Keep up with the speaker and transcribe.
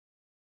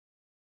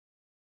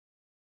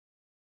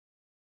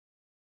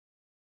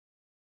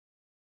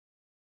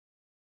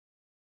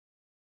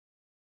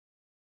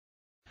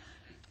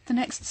The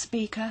next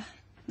speaker,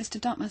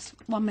 Mr. Dartmouth,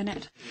 1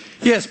 minute.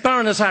 Yes,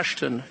 Baroness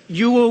Ashton,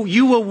 you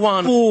were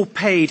one of 4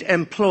 paid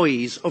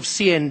employees of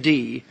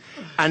CND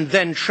and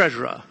then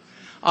Treasurer.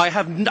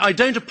 I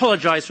don't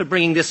apologise for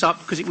bringing this up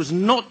because it was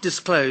not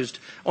disclosed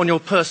on your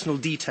personal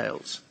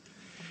details.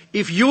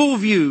 If your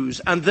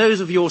views and those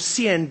of your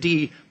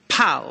CND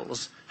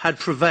pals had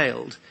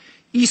prevailed,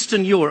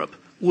 Eastern Europe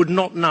would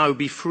not now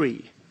be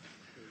free.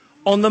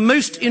 On the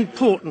most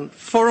important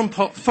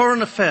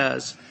foreign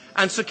affairs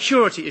and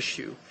security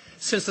issue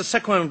since the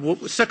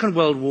Second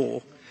World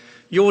War,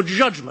 your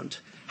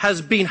judgment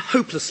has been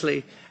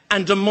hopelessly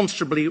and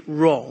demonstrably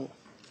wrong.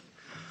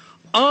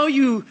 Are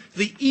you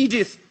the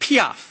Edith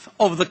Piaf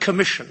of the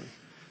Commission?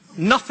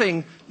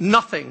 Nothing,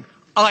 nothing,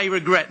 I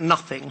regret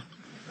nothing.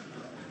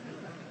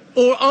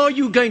 Or are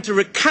you going to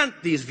recant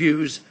these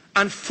views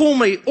and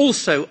formally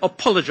also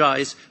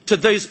apologise to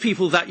those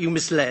people that you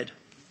misled?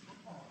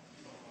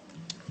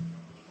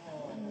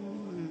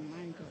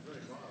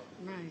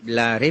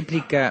 La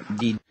replica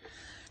di...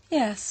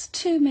 Yes,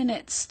 2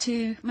 minutes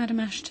to Madam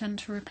Ashton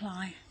to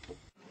reply.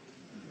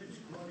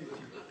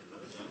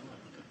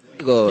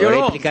 You're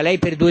Replica lei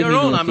per 2 You're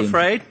minuti. on, I'm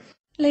afraid.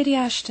 Lady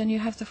Ashton, you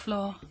have the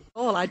floor.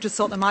 Well, I just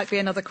thought there might be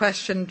another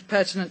question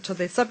pertinent to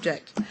the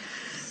subject.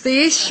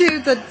 The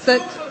issue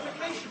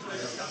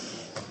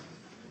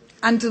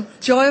and the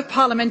joy of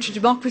parliamentary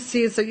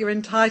democracy is that you're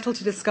entitled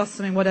to discuss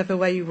them in whatever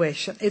way you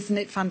wish. Isn't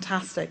it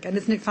fantastic? And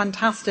isn't it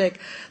fantastic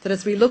that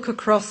as we look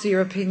across the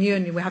European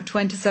Union, we have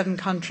 27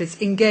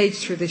 countries engaged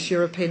through this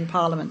European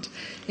Parliament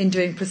in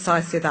doing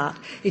precisely that?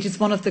 It is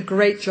one of the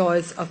great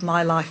joys of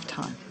my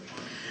lifetime.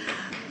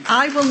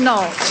 I will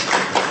not.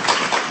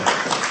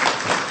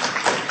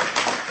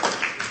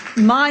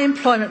 My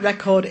employment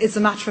record is a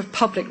matter of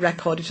public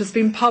record. It has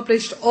been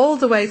published all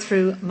the way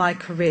through my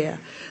career.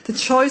 The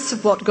choice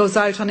of what goes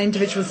out on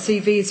individual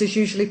CVs is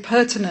usually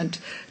pertinent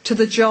to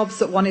the jobs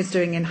that one is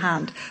doing in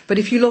hand. But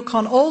if you look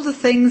on all the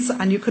things,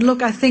 and you can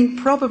look, I think,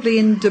 probably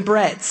in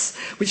Debrett's,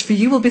 which for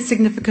you will be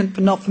significant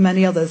but not for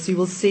many others, you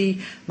will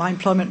see my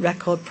employment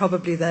record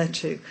probably there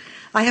too.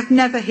 I have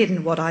never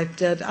hidden what I've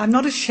done. I'm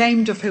not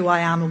ashamed of who I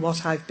am and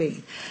what I've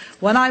been.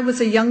 When I was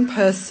a young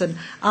person,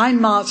 I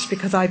marched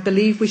because I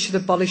believed we should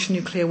abolish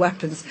nuclear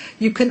weapons.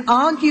 You can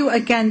argue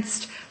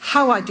against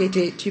how I did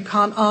it. You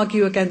can't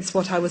argue against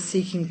what I was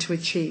seeking to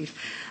achieve.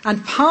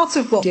 And part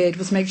of what we did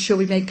was make sure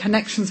we made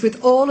connections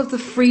with all of the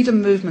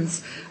freedom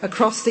movements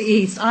across the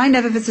East. I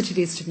never visited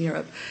Eastern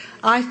Europe.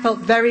 I felt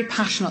very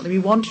passionately we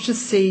wanted to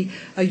see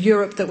a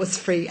Europe that was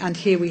free, and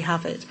here we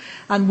have it.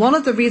 And one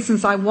of the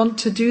reasons I want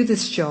to do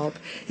this job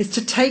is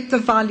to take the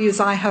values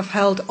I have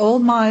held all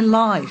my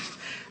life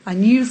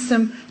and use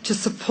them to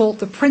support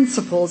the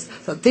principles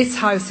that this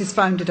House is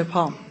founded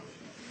upon.